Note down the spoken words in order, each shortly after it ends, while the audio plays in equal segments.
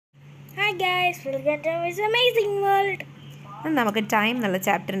Hi guys, welcome to this amazing world. നമുക്ക് time എന്നുള്ള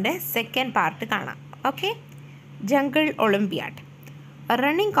ചാപ്റ്ററിൻ്റെ സെക്കൻഡ് പാർട്ട് കാണാം. Okay, jungle olympiad. A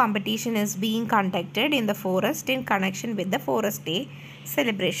running competition is being conducted in the forest in connection with the forest day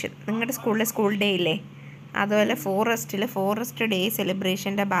celebration. നിങ്ങളുടെ സ്കൂളിലെ school day ഇല്ലേ, അതുപോലെ forest day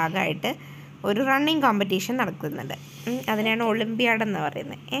സെലിബ്രേഷൻ്റെ ഭാഗമായിട്ട് ഒരു റണ്ണിങ് കോമ്പറ്റീഷൻ നടക്കുന്നുണ്ട്. അതിനാണ് ഒളിമ്പിയാഡ് എന്ന്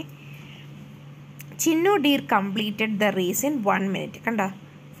പറയുന്നത്. Chinnu deer completed the race in 1 minute. കണ്ടോ,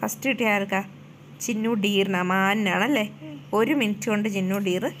 ഫസ്റ്റ് കിട്ടിയ ആർക്കാ? ചിന്നു ഡീറിനാണ്, മാനാണല്ലേ. 1 minute കൊണ്ട് ചിന്നു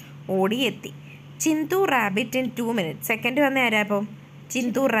ഡീർ ഓടിയെത്തി. ചിന്തു റാബിറ്റ് ഇൻ 2 minutes. സെക്കൻഡ് വന്ന ആരാ? അപ്പം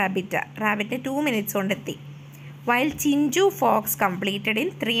ചിന്തു rabbit 2 minutes കൊണ്ടെത്തി. While Chinchu Fox completed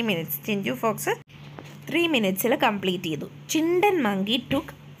in 3 minutes. Chinchu Fox 3 minutes complete ചെയ്തു. Chindan monkey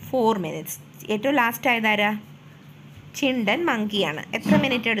took 4 minutes. ഏറ്റവും ലാസ്റ്റ് ആയതാരാ? ചിണ്ടൻ മങ്കിയാണ്. എത്ര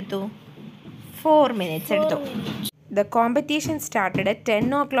മിനിറ്റ് എടുത്തു? 4 minutes എടുത്തു. The competition started at 10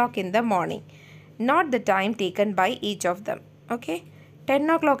 o'clock in the morning. Not the time taken by each of them. Okay, 10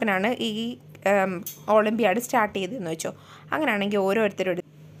 o'clockനാണ് ഈ olympiad start ചെയ്തതെന്ന് വെച്ചോ. അങ്ങനെയാണെങ്കിൽ ഓരോരുത്തരോട്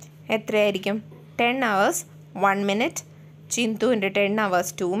എത്രയായിരിക്കും? 10 hours 1 minute, ചിന്തുവിൻ്റെ 10 hours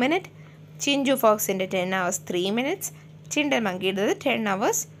 2 minutes, Chinchu ഫോക്സിൻ്റെ 10 hours 3 minutes, Chindan മങ്കിയുടേത് 10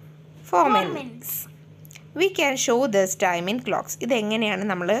 hours 4 minutes. We can show this time in clocks. ഇതെങ്ങനെയാണ്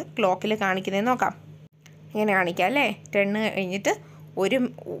നമ്മൾ ക്ലോക്കിൽ കാണിക്കുന്നത് നോക്കാം. ഇങ്ങനെ കാണിക്കാം അല്ലേ? 10 കഴിഞ്ഞിട്ട് 1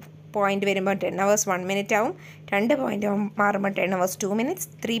 പോയിൻ്റ് വരുമ്പോൾ 10 hours 1 minute ആവും. 2 പോയിൻ്റ് മാറുമ്പോൾ 10 hours 2 minutes,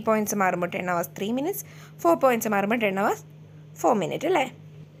 3 points മാറുമ്പോൾ 10 hours 3 minutes, 4 points മാറുമ്പോൾ 10 hours 4 minutes അല്ലേ.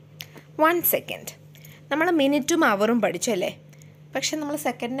 1 second. നമ്മൾ മിനിറ്റും അവറും പഠിച്ചല്ലേ, പക്ഷെ നമ്മൾ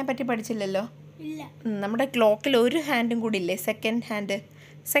സെക്കൻഡിനെ പറ്റി പഠിച്ചില്ലല്ലോ. നമ്മുടെ ക്ലോക്കിൽ ഒരു ഹാൻഡും കൂടി ഇല്ലേ, സെക്കൻഡ് ഹാൻഡ്,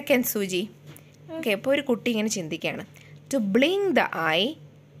 സെക്കൻഡ് സൂചി. ഓക്കെ, അപ്പോൾ ഒരു കുട്ടി ഇങ്ങനെ ചിന്തിക്കുകയാണ്. To blink the I,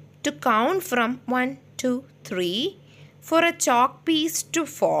 to count from 1 2 3, for a chalk piece to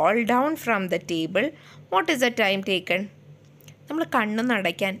fall down from the table, what is the time taken? നമ്മൾ കണ്ണൊന്ന്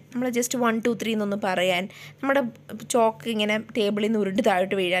അടയ്ക്കാൻ, നമ്മൾ ജസ്റ്റ് 1 2 3 എന്നൊന്ന് പറയാൻ, നമ്മുടെ ചോക്ക് ഇങ്ങനെ ടേബിളിൽ നിന്ന് ഉരുണ്ട്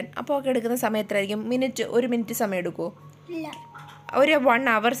താഴോട്ട് വീഴാൻ, അപ്പോൾ ഒക്കെ എടുക്കുന്ന സമയം എത്രയായിരിക്കും? 1 minute സമയം എടുക്കുമോ? ഒരു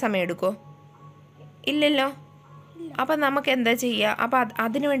 1 hour സമയം എടുക്കുമോ? ഇല്ലല്ലോ. അപ്പം നമുക്ക് എന്താ ചെയ്യുക? അപ്പോൾ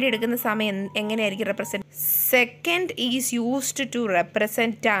അതിനു വേണ്ടി എടുക്കുന്ന സമയം എങ്ങനെയായിരിക്കും represent? Second is used to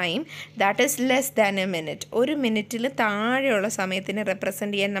represent time that is less than A minute. 1 minute താഴെയുള്ള സമയത്തിന്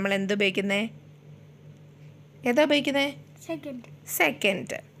റെപ്രസെൻറ്റ് ചെയ്യാൻ നമ്മൾ എന്ത് ഉപയോഗിക്കുന്നത്? ഏതാ ഉപയോഗിക്കുന്നത്?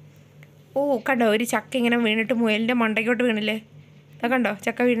 സെക്കൻഡ്. ഓ കണ്ടോ, ഒരു ചക്ക ഇങ്ങനെ വീണിട്ട് മുയലിൻ്റെ മണ്ടയ്ക്കോട്ട് വീണില്ലേ? അതാ കണ്ടോ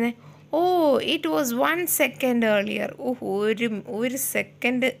ചക്ക വീഴുന്നത്? ഓ, ഇറ്റ് വാസ് 1 second ഏർലിയർ. ഒരു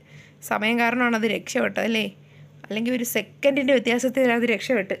സെക്കൻഡ് സമയം കാരണമാണ് അത് രക്ഷപ്പെട്ടത് അല്ലേ? അല്ലെങ്കിൽ ഒരു സെക്കൻഡിൻ്റെ വ്യത്യാസത്തിൽ അത്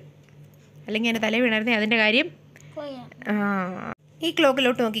രക്ഷപ്പെട്ട്, അല്ലെങ്കിൽ എൻ്റെ തല വീണായിരുന്നേ അതിൻ്റെ കാര്യം. ഈ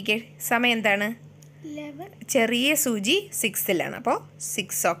ക്ലോക്കിലോട്ട് നോക്കിക്കേ, സമയം എന്താണ്? ചെറിയ സൂചി 6ലാണ്, അപ്പോൾ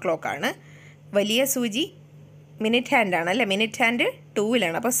 6 o'clock ആണ്. വലിയ സൂചി മിനിറ്റ് ഹാൻഡാണ് അല്ലേ, മിനിറ്റ് ഹാൻഡ്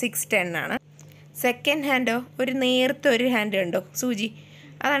 2ലാണ്, അപ്പോൾ 6:10 ആണ്. സെക്കൻഡ് ഹാൻഡോ, ഒരു നേരത്തെ ഒരു ഹാൻഡ് ഉണ്ടോ സൂചി,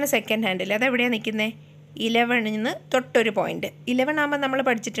 അതാണ് സെക്കൻഡ് ഹാൻഡിൽ. അതെവിടെയാണ് നിൽക്കുന്നത്? 11 തൊട്ടൊരു പോയിൻ്റ്. 11 ആകുമ്പോൾ നമ്മൾ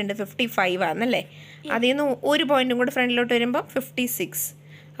പഠിച്ചിട്ടുണ്ട് 55 ആണെന്നല്ലേ. അതിൽ നിന്ന് ഒരു പോയിൻറ്റും കൂടെ ഫ്രണ്ടിലോട്ട് വരുമ്പോൾ 56.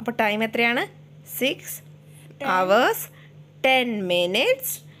 അപ്പോൾ ടൈം എത്രയാണ്? 6 hours 10 minutes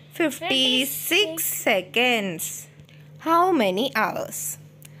 56 seconds. How many hours?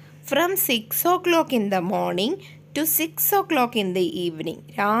 From 6 o'clock in the morning to 6 o'clock in the evening.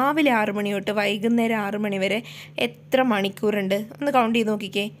 രാവിലെ 6 മണി തൊട്ട് വൈകുന്നേരം 6 മണി വരെ എത്ര മണിക്കൂറുണ്ട്? ഒന്ന് കൗണ്ട് ചെയ്ത്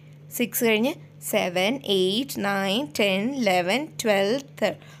നോക്കിക്കേ. 6 കഴിഞ്ഞ് 7 8 9 10 11 12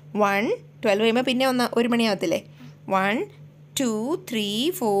 12 കഴിയുമ്പോൾ പിന്നെ 1 മണിയാവത്തില്ലേ? 1 2 3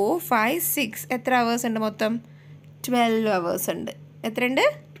 4 5 6. എത്ര അവേഴ്സ് ഉണ്ട് മൊത്തം? 12 hours ഉണ്ട്. എത്രയുണ്ട്?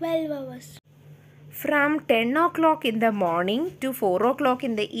 12 hours. From 10 o'clock in the morning to 4 o'clock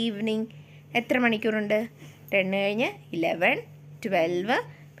in the evening എത്ര മണിക്കൂറുണ്ട്? 10 കഴിഞ്ഞ് 11 12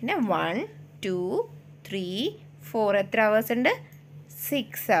 പിന്നെ 1 2 3 4. എത്ര അവേഴ്സ് ഉണ്ട്?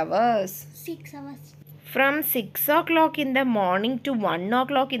 6 hours. 6 hours. From 6 o'clock in the morning to 1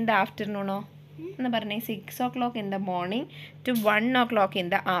 o'clock in the afternoon. എന്ന് പറഞ്ഞേ, 6 o'clock in the morning to 1 o'clock in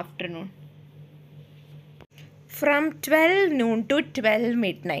the afternoon. From 12 noon to 12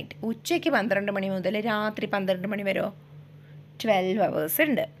 midnight. ഉച്ചയ്ക്ക് 12 മണി മുതൽ രാത്രി 12 മണി വരെയോ? 12 hours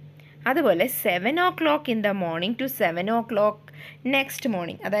ഉണ്ട്. അതുപോലെ 7 o'clock in the morning to 7 o'clock next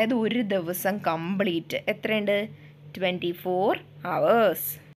morning, അതായത് ഒരു ദിവസം കംപ്ലീറ്റ് എത്രയുണ്ട്? 24 hours.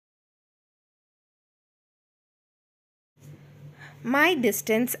 My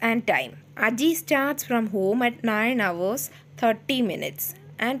distance and time. Aji starts from home at 9 hours 30 minutes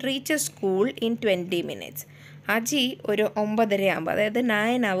and reaches school in 20 minutes. Aji ഒരു 9:30 ആകുമ്പോൾ, അതായത്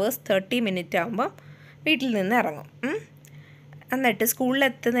 9 hours 30 minutes ആകുമ്പോൾ വീട്ടിൽ നിന്ന് ഇറങ്ങും. എന്നിട്ട്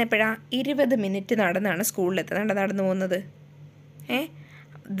സ്കൂളിലെത്തുന്ന എപ്പോഴാണ് 20 മിനിറ്റ് നടന്നാണ് സ്കൂളിലെത്തുന്നത്. നടന്നു പോകുന്നത്.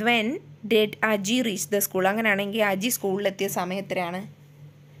 When did Aji reach the school? അങ്ങനെയാണെങ്കിൽ അജി സ്കൂളിലെത്തിയ സമയം എത്രയാണ്?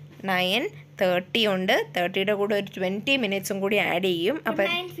 9:30 ഉണ്ട്. 30യുടെ കൂടെ ഒരു 20 മിനിറ്റ്സും കൂടി ആഡ് ചെയ്യും. അപ്പം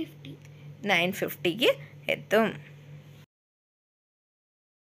 9:50ക്ക് എത്തും.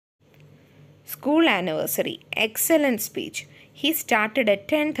 School anniversary. Excellent speech. He started at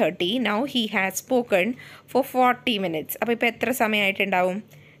 10:30. Now he has spoken for 40 minutes. അപ്പോൾ ഇപ്പോൾ എത്ര സമയമായിട്ടുണ്ടാവും?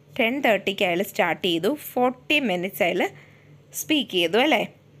 10:30ക്ക് അയാൾ സ്റ്റാർട്ട് ചെയ്തു, 40 മിനിറ്റ്സ് അയാൾ സ്പീക്ക് ചെയ്തു അല്ലേ?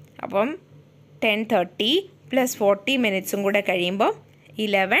 അപ്പം 10:30 + 40 മിനിറ്റ്സും കൂടെ കഴിയുമ്പോൾ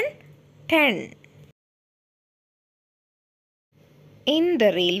 11:10. In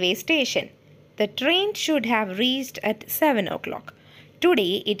the railway station, the train should have reached at 7 o'clock.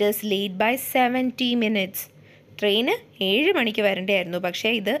 Today it is late by 70 minutes. Train 7 മണിക്ക് വരേണ്ടതായിരുന്നു, പക്ഷേ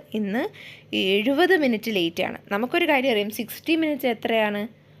ഇത് ഇന്ന് 70 മിനിറ്റ് ലേറ്റാണ്. നമുക്കൊരു കാര്യം അറിയാം, 60 മിനിറ്റ്സ് എത്രയാണ്?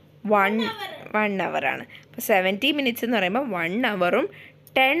 1 അവറാണ്. അപ്പോൾ 70 മിനിറ്റ്സ് എന്ന് പറയുമ്പോൾ 1 അവറും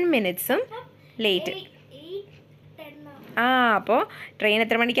 10 മിനിറ്റ്സും ലേറ്റ്. അപ്പോൾ ട്രെയിൻ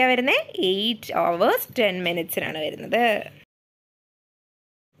എത്ര മണിക്കാണ് വരുന്നത്? 8 hours 10 മിനിറ്റ്സിനാണ് വരുന്നത്.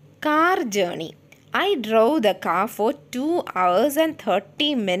 Car journey. I drove the car for 2 hours and 30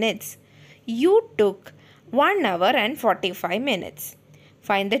 minutes. You took 1 hour and 45 minutes.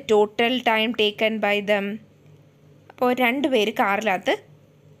 Find the total time taken by them. അപ്പോൾ 2 പേര് കാറിനകത്ത്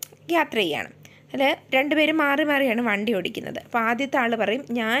യാത്ര ചെയ്യണം. അതിൽ 2 പേര് മാറി മാറിയാണ് വണ്ടി ഓടിക്കുന്നത്. അപ്പോൾ ആദ്യത്തെ ആൾ പറയും,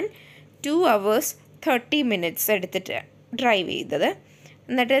 ഞാൻ 2 hours 30 minutes എടുത്തിട്ട് ഡ്രൈവ് ചെയ്തത്.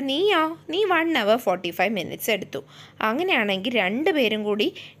 എന്നിട്ട് നീ 1 hour 45 minutes എടുത്തു. അങ്ങനെയാണെങ്കിൽ 2 പേരും കൂടി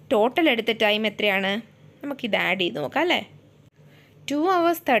ടോട്ടൽ എടുത്ത ടൈം എത്രയാണ്? നമുക്കിത് ആഡ് ചെയ്ത് നോക്കാം അല്ലേ? 2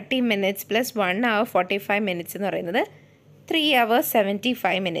 hours 30 minutes + 1 hour 45 minutes എന്ന് പറയുന്നത് 3 hours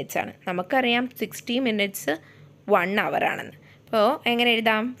 75 minutes ആണ്. നമുക്കറിയാം 60 minutes 1 hour ആണെന്ന്. അപ്പോൾ എങ്ങനെ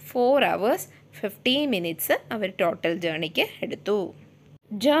എഴുതാം? 4 hours 15 minutes അവർ ടോട്ടൽ ജേർണിക്ക് എടുത്തു.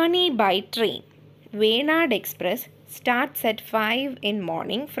 Journey by train. Venad express starts at 5 in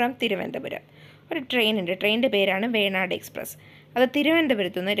morning from Thiruvananthapuram. ഒരു ട്രെയിൻ ഉണ്ട്, ട്രെയിനിൻ്റെ പേരാണ് വേണാട് എക്സ്പ്രസ്. അത്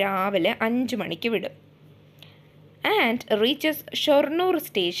തിരുവനന്തപുരത്ത് നിന്ന് രാവിലെ 5 മണിക്ക് വിടും. And reaches Shoranur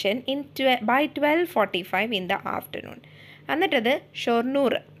station by 12:45 in the afternoon. എന്നിട്ടത്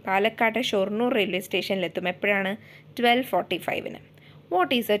ഷൊർണൂർ, പാലക്കാട്ടെ ഷൊർണൂർ റെയിൽവേ സ്റ്റേഷനിലെത്തും. എപ്പോഴാണ്? 12:45.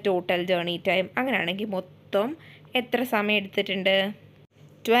 What is A total journey time? അങ്ങനെയാണെങ്കിൽ മൊത്തം എത്ര സമയം എടുത്തിട്ടുണ്ട്?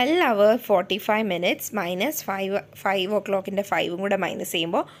 12 hours 45 minutes മൈനസ് 5 o'clockൻ്റെ 5 കൂടെ മൈനസ്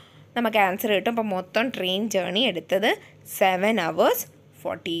ചെയ്യുമ്പോൾ നമുക്ക് ആൻസർ കിട്ടും. അപ്പോൾ മൊത്തം ട്രെയിൻ ജേർണി എടുത്തത് 7 hours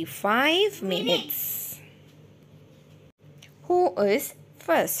 45 minutes. Who is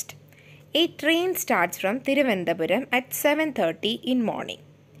first? A train starts from Thiruvananthapuram at 7:30 in morning.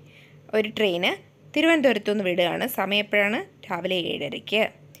 ഒരു ട്രെയിന് തിരുവനന്തപുരത്തു നിന്ന് വിടുകയാണ്. സമയം എപ്പോഴാണ്? രാവിലെ 7:30.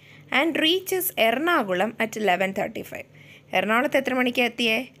 And reaches Ernakulam at 11:35. എറണാകുളത്ത് എത്ര മണിക്ക്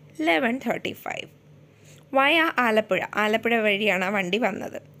എത്തിയേ? 11:35. വയ ആലപ്പുഴ വഴിയാണ് ആ വണ്ടി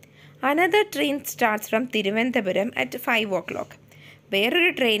വന്നത്. Another train starts from Thiruvananthapuram at 5 o'clock.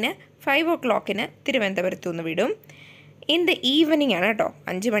 വേറൊരു ട്രെയിന് 5 o'clockന് തിരുവനന്തപുരത്തു നിന്ന് വിടും. ഇൻ ദ ഈവനിങ് ആണ് കേട്ടോ,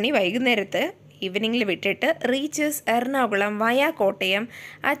 5 മണി വൈകുന്നേരത്ത് ഈവനിങ്ങിൽ വിട്ടിട്ട് റീച്ചസ് എറണാകുളം വയ Kottayam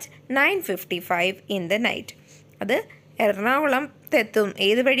at 9:55 in the night. അത് എറണാകുളത്തെത്തും.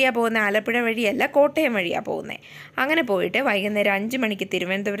 ഏത് വഴിയാണ് പോകുന്നത്? ആലപ്പുഴ വഴിയല്ല, കോട്ടയം വഴിയാണ് പോകുന്നത്. അങ്ങനെ പോയിട്ട് വൈകുന്നേരം 5 മണിക്ക്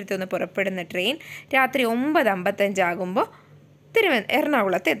തിരുവനന്തപുരത്ത് നിന്ന് പുറപ്പെടുന്ന ട്രെയിൻ രാത്രി 9:55 ആകുമ്പോൾ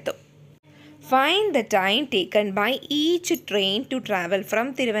എറണാകുളത്തെത്തും. Find the time taken by each train to travel from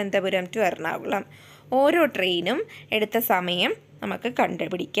Thiruvananthapuram to Ernakulam. ഓരോ ട്രെയിനും എടുത്ത സമയം നമുക്ക്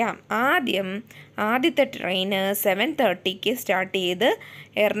കണ്ടുപിടിക്കാം. ആദ്യത്തെ ട്രെയിന് 7:30ക്ക് സ്റ്റാർട്ട് ചെയ്ത്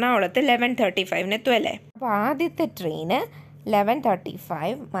എറണാകുളത്ത് 11:35 എത്തുമല്ലേ? അപ്പോൾ ആദ്യത്തെ ട്രെയിന്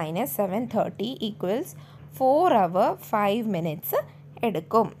 11:35 - 7:30 = 4 hours 5 minutes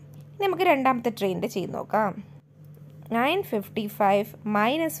എടുക്കും. ഇനി നമുക്ക് രണ്ടാമത്തെ ട്രെയിനിൻ്റെ ചെയ്ത് നോക്കാം. 9:55 -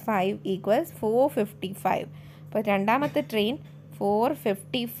 5 = 4:55. അപ്പോൾ രണ്ടാമത്തെ ട്രെയിൻ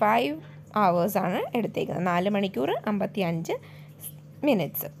 4:55 hours ആണ് എടുത്തേക്കുന്നത്. 4 മണിക്കൂർ 55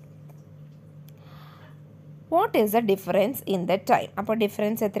 minutes. What is the difference in the time? അപ്പോൾ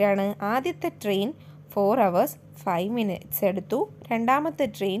ഡിഫറൻസ് എത്രയാണ്? ആദ്യത്തെ ട്രെയിൻ 4 hours 5 minutes എടുത്തു. രണ്ടാമത്തെ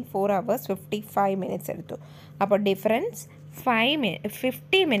ട്രെയിൻ 4 hours 55 minutes എടുത്തു. അപ്പോൾ ഡിഫറൻസ്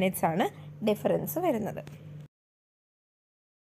 50 minutes ആണ് ഡിഫറൻസ് വരുന്നത്.